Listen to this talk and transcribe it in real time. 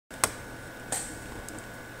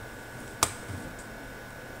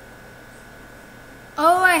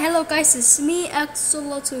Alright, hello guys, it's me,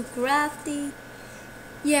 Axolotl Crafty.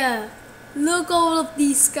 Yeah, look all of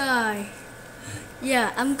these guys.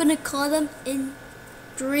 Yeah, I'm gonna call them in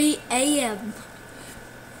 3 a.m.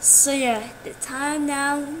 So yeah, the time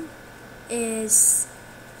now is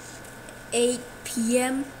 8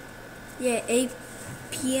 p.m. Yeah, 8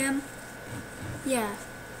 p.m. Yeah.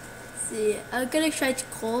 So yeah, I'm gonna try to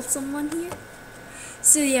call someone here.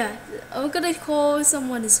 So yeah, I'm gonna call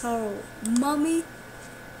someone is her mommy.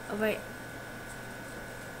 Oh wait.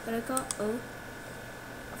 What I call? Oh.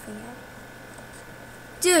 I forgot.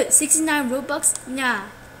 Dude, 69 Robux? Nah.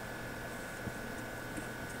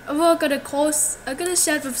 I'm gonna call. I'm gonna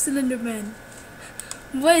shout from Cylinder Man.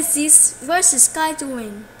 What is this? What's this guy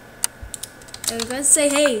doing? I'm gonna say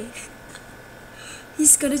hey.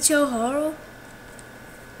 He's gonna show horror.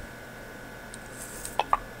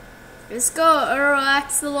 Let's go,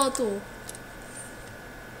 Axolotl.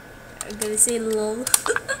 I'm gonna say lol.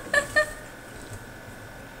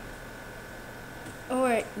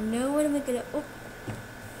 Alright, now what am I gonna... Oh.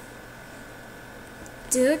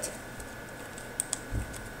 Dude.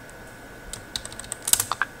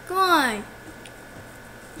 Come on.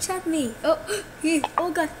 Chat me. Oh, he. Oh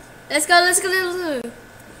god. Let's go. I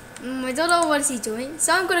don't know what he's doing.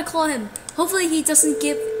 So I'm gonna call him. Hopefully he doesn't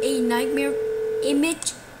give a nightmare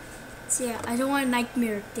image. So yeah, I don't want a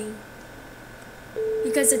nightmare thing.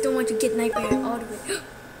 Because I don't want to get nightmare all the way.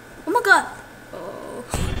 Oh my god. Oh.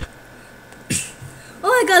 Oh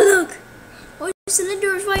my god, look. Oh, the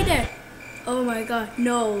cylinder is right there. Oh my god,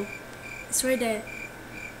 no. It's right there.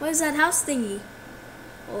 What is that house thingy?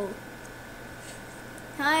 Oh.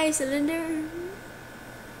 Hi, cylinder.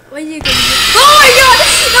 What are you gonna do? Oh my god!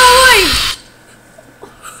 No way!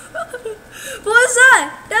 What was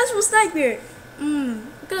that? That was nightmare. I'm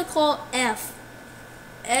gonna call F.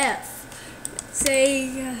 Say,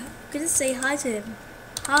 I'm gonna say hi to him.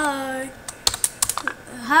 Hi.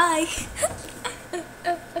 Hi.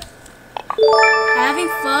 Having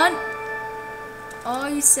fun? Oh,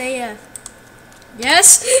 you say F.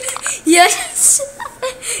 Yes. Yes.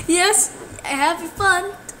 Yes. Having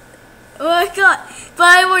fun. Oh my god. But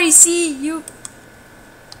I already see you.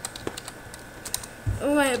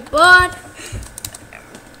 Oh my god.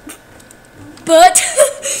 But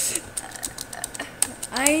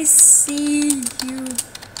I see you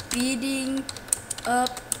beating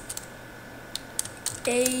up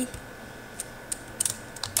A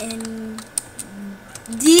and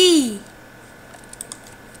D.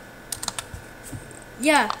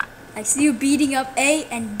 Yeah, I see you beating up A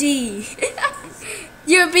and D.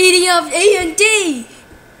 You're beating up A and D.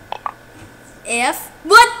 F?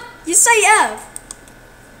 What? You say F?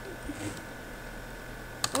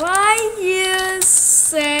 Why you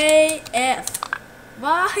say F?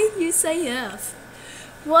 Why you say F?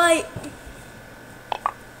 Why?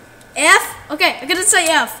 F? Okay, I'm gonna say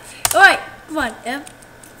F. Alright, come on, F.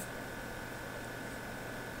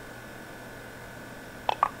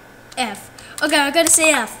 F. Okay, I'm gonna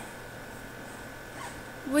say F.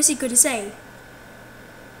 What's he gonna say?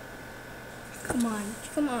 Come on,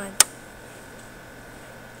 come on.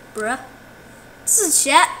 Bruh. This is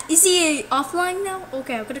chat. Is he offline now?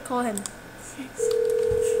 Okay, I'm gonna call him.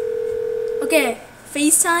 Okay,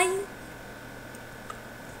 FaceTime.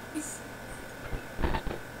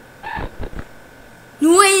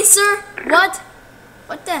 No answer? What?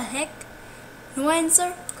 What the heck? No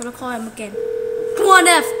answer? I'm gonna call him again. Come on,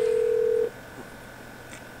 F.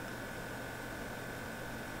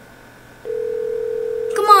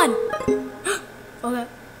 Come on. Okay.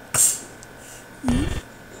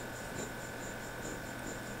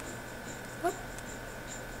 What?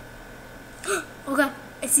 Okay,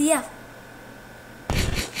 I see F.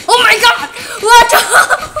 Oh my god! What the?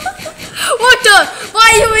 What the? Why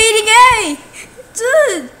are you eating A?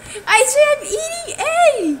 Dude, I said I'm eating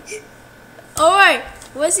A. Alright,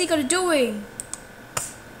 what's he gonna doing?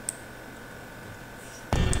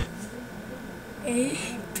 A,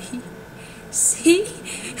 B, C.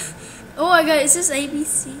 Oh my god, is this A, B,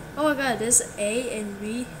 C? Oh my god, there's A and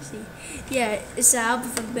B, C. Yeah, it's the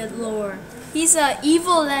alphabet lore. He's an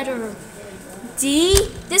evil letter. D?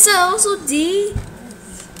 There's also D?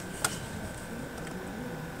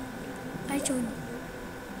 I don't know.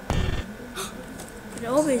 It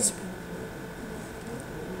always.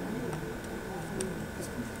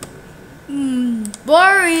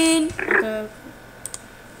 Boring.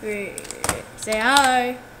 Okay. Say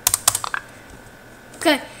hi.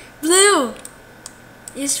 Okay, blue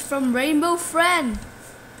is from Rainbow Friend.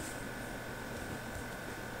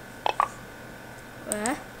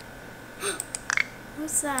 What?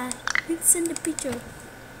 What's that? It's in the picture.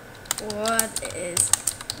 What is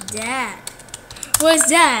that? What's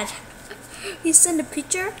that? He sent a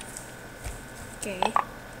picture? Okay.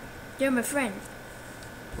 You're my friend.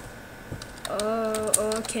 Oh,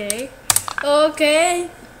 okay. Okay.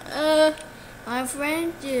 My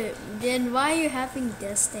friend, then why are you having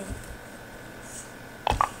this thing?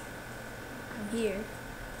 I'm here.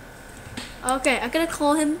 Okay, I'm gonna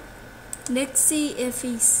call him. Let's see if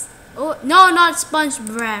he's. Oh, no, not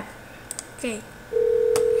SpongeBob. Okay.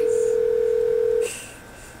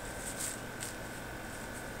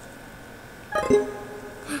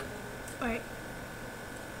 Alright.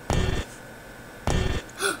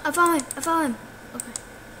 I found him. I found him. Okay.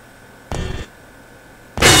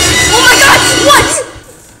 Oh my god! What?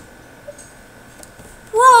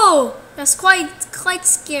 Whoa! That's quite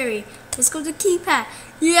scary. Let's go to keypad.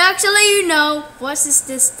 You know what is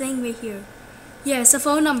this thing right here? Yeah, it's a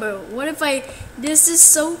phone number. What if this is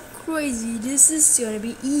so crazy. This is gonna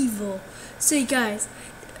be evil. So you guys,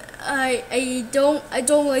 I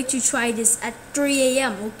don't like to try this at 3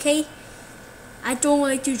 a.m. Okay? I don't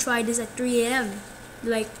like to try this at 3 a.m.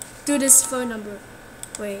 Like, do this phone number.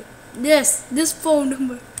 Wait, this phone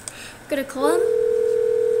number. I'm gonna call him.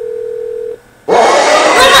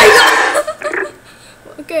 Oh my god!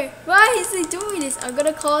 Okay, why is he doing this? I'm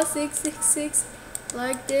gonna call 666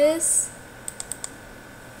 like this.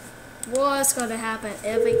 What's gonna happen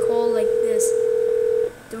if I call like this?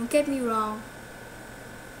 Don't get me wrong.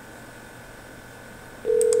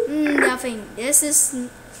 Nothing. This is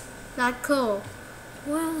not cool.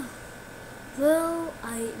 Well,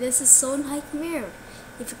 this is so nightmare.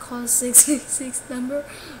 If you call 666 number,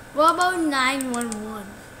 what about 911?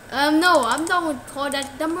 No, I'm not gonna call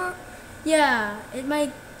that number. Yeah, it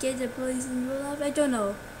might get the police in real life. I don't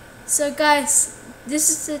know. So guys, this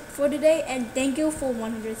is it for today, and thank you for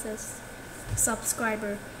 100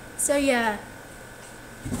 subscriber. So yeah.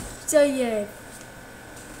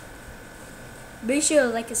 Be sure to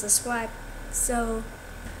like and subscribe. So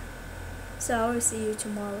I will see you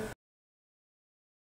tomorrow.